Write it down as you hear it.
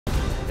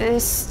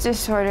This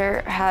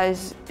disorder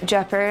has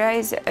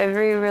jeopardized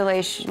every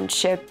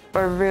relationship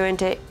or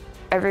ruined it.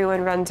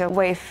 Everyone runs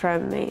away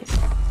from me.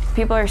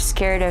 People are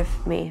scared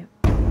of me.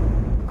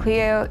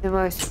 Cleo, the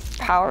most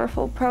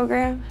powerful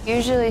program,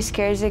 usually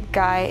scares a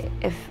guy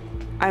if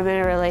I'm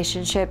in a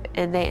relationship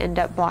and they end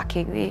up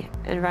blocking me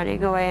and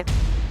running away.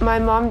 My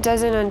mom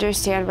doesn't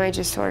understand my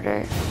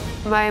disorder.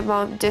 My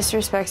mom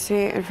disrespects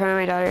me in front of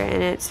my daughter,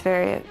 and it's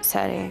very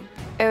upsetting.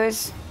 It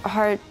was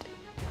hard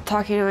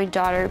talking to my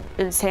daughter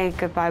and saying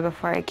goodbye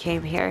before I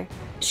came here.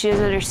 She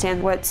doesn't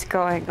understand what's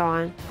going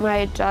on.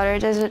 My daughter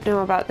doesn't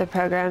know about the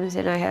programs,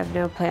 and I have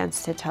no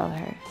plans to tell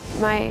her.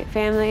 My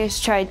family has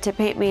tried to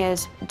paint me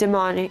as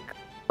demonic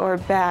or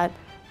bad,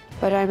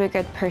 but I'm a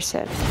good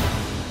person.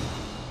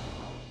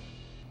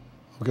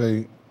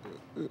 Okay,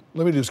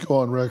 let me just go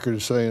on record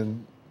as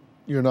saying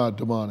you're not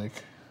demonic.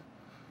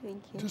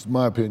 Thank you. Just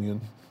my opinion.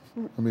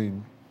 I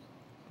mean,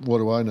 what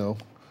do I know?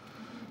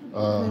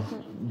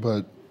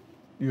 But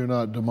you're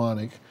not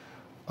demonic.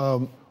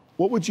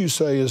 What would you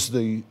say is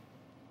the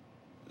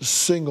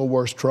single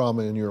worst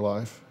trauma in your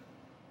life?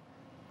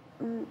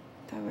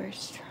 The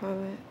worst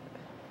trauma.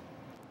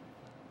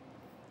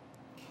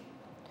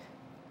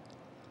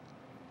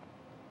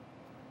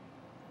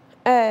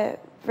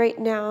 Right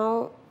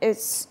now,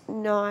 it's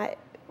not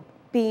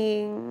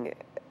being.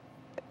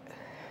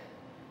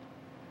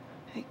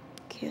 I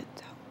can't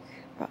talk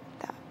about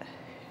that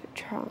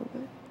trauma.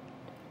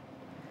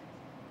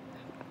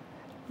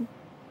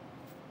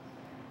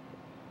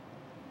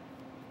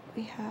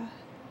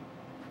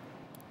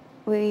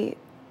 We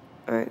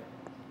aren't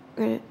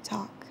going to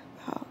talk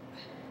about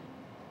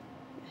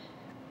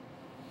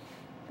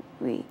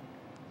me.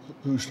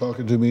 Who's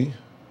talking to me?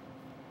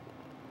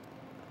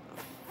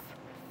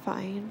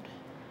 Fine.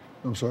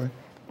 I'm sorry?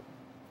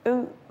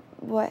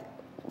 What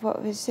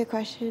was the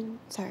question?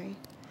 Sorry.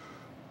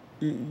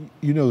 You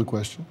know the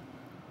question.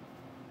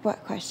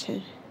 What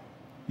question?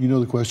 You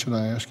know the question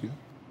I asked you.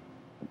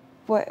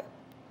 What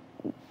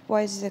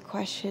was the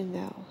question,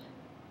 though?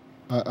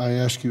 I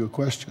asked you a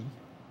question.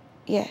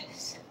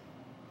 Yes.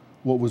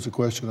 What was the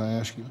question I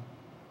asked you?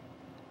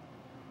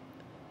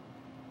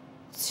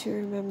 To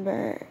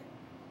remember,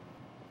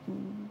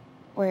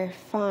 we're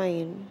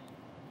fine.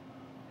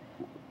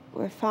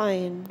 We're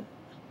fine.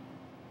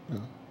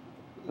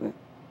 Yeah.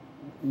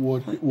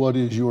 What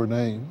is your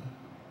name?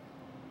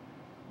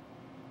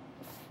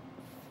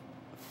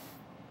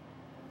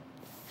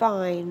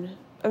 Fine.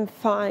 I'm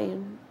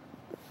fine.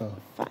 Oh.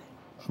 Fine.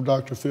 I'm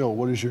Dr. Phil.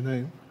 What is your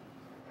name?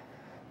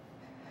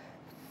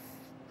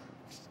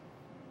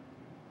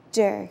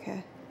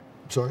 Jerica.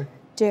 Sorry?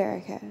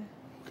 Jerica.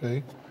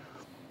 Okay.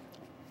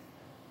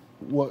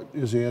 What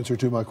is the answer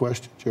to my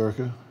question,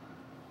 Jerica?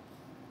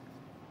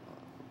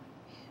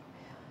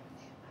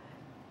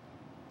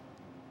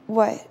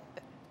 What?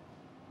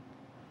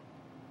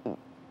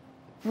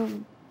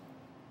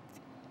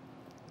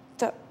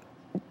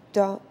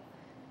 Don't.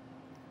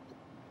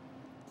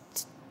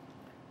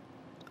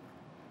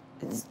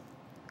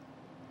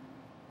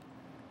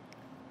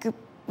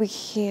 We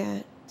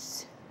can't.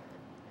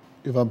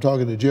 If I'm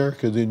talking to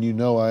Jerica, then you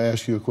know I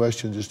asked you a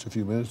question just a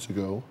few minutes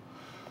ago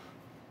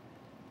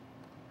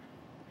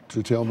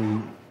to tell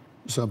me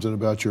something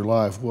about your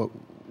life.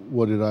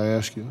 What did I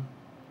ask you?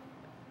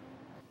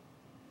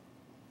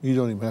 You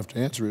don't even have to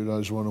answer it. I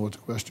just want to know what the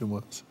question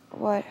was.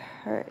 What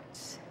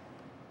hurts?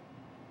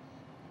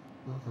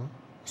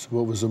 So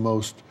what was the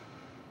most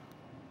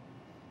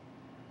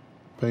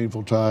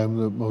painful time,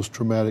 the most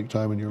traumatic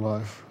time in your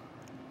life?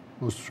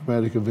 Most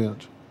traumatic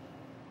event?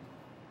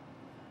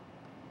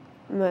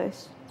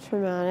 Most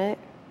traumatic?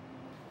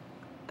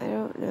 I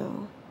don't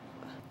know.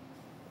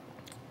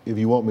 If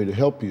you want me to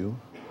help you,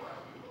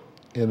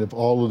 and if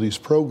all of these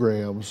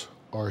programs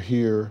are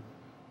here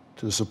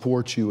to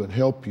support you and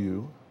help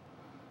you,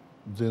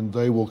 then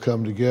they will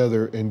come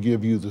together and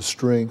give you the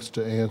strength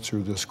to answer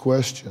this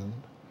question,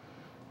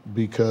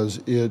 because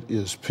it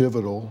is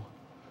pivotal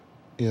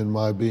in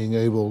my being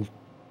able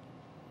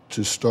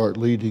to start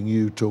leading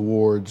you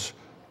towards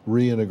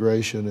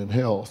reintegration and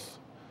health.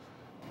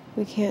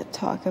 We can't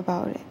talk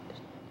about it.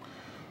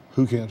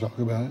 Who can't talk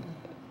about it?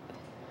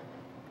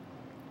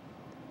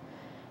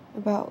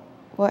 About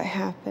what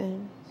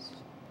happened.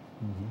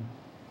 Mm-hmm.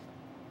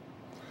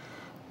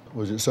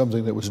 Was it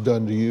something that was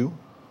done to you?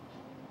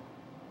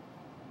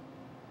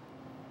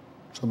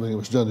 Something that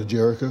was done to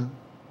Jerica?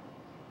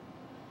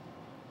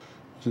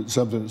 Is it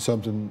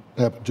something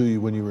happened to you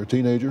when you were a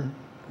teenager,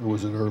 or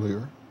was it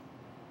earlier?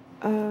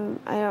 I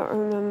don't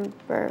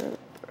remember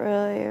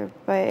earlier,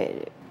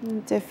 but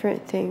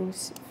different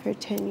things for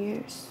 10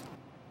 years.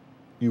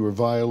 You were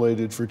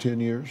violated for 10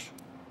 years?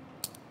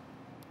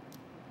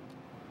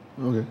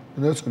 Okay,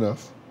 and that's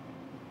enough.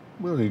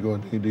 We don't need to go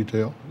into any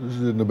detail. This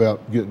isn't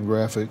about getting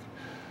graphic.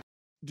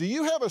 Do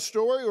you have a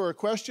story or a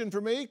question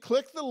for me?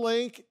 Click the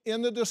link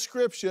in the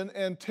description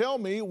and tell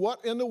me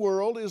what in the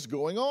world is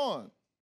going on.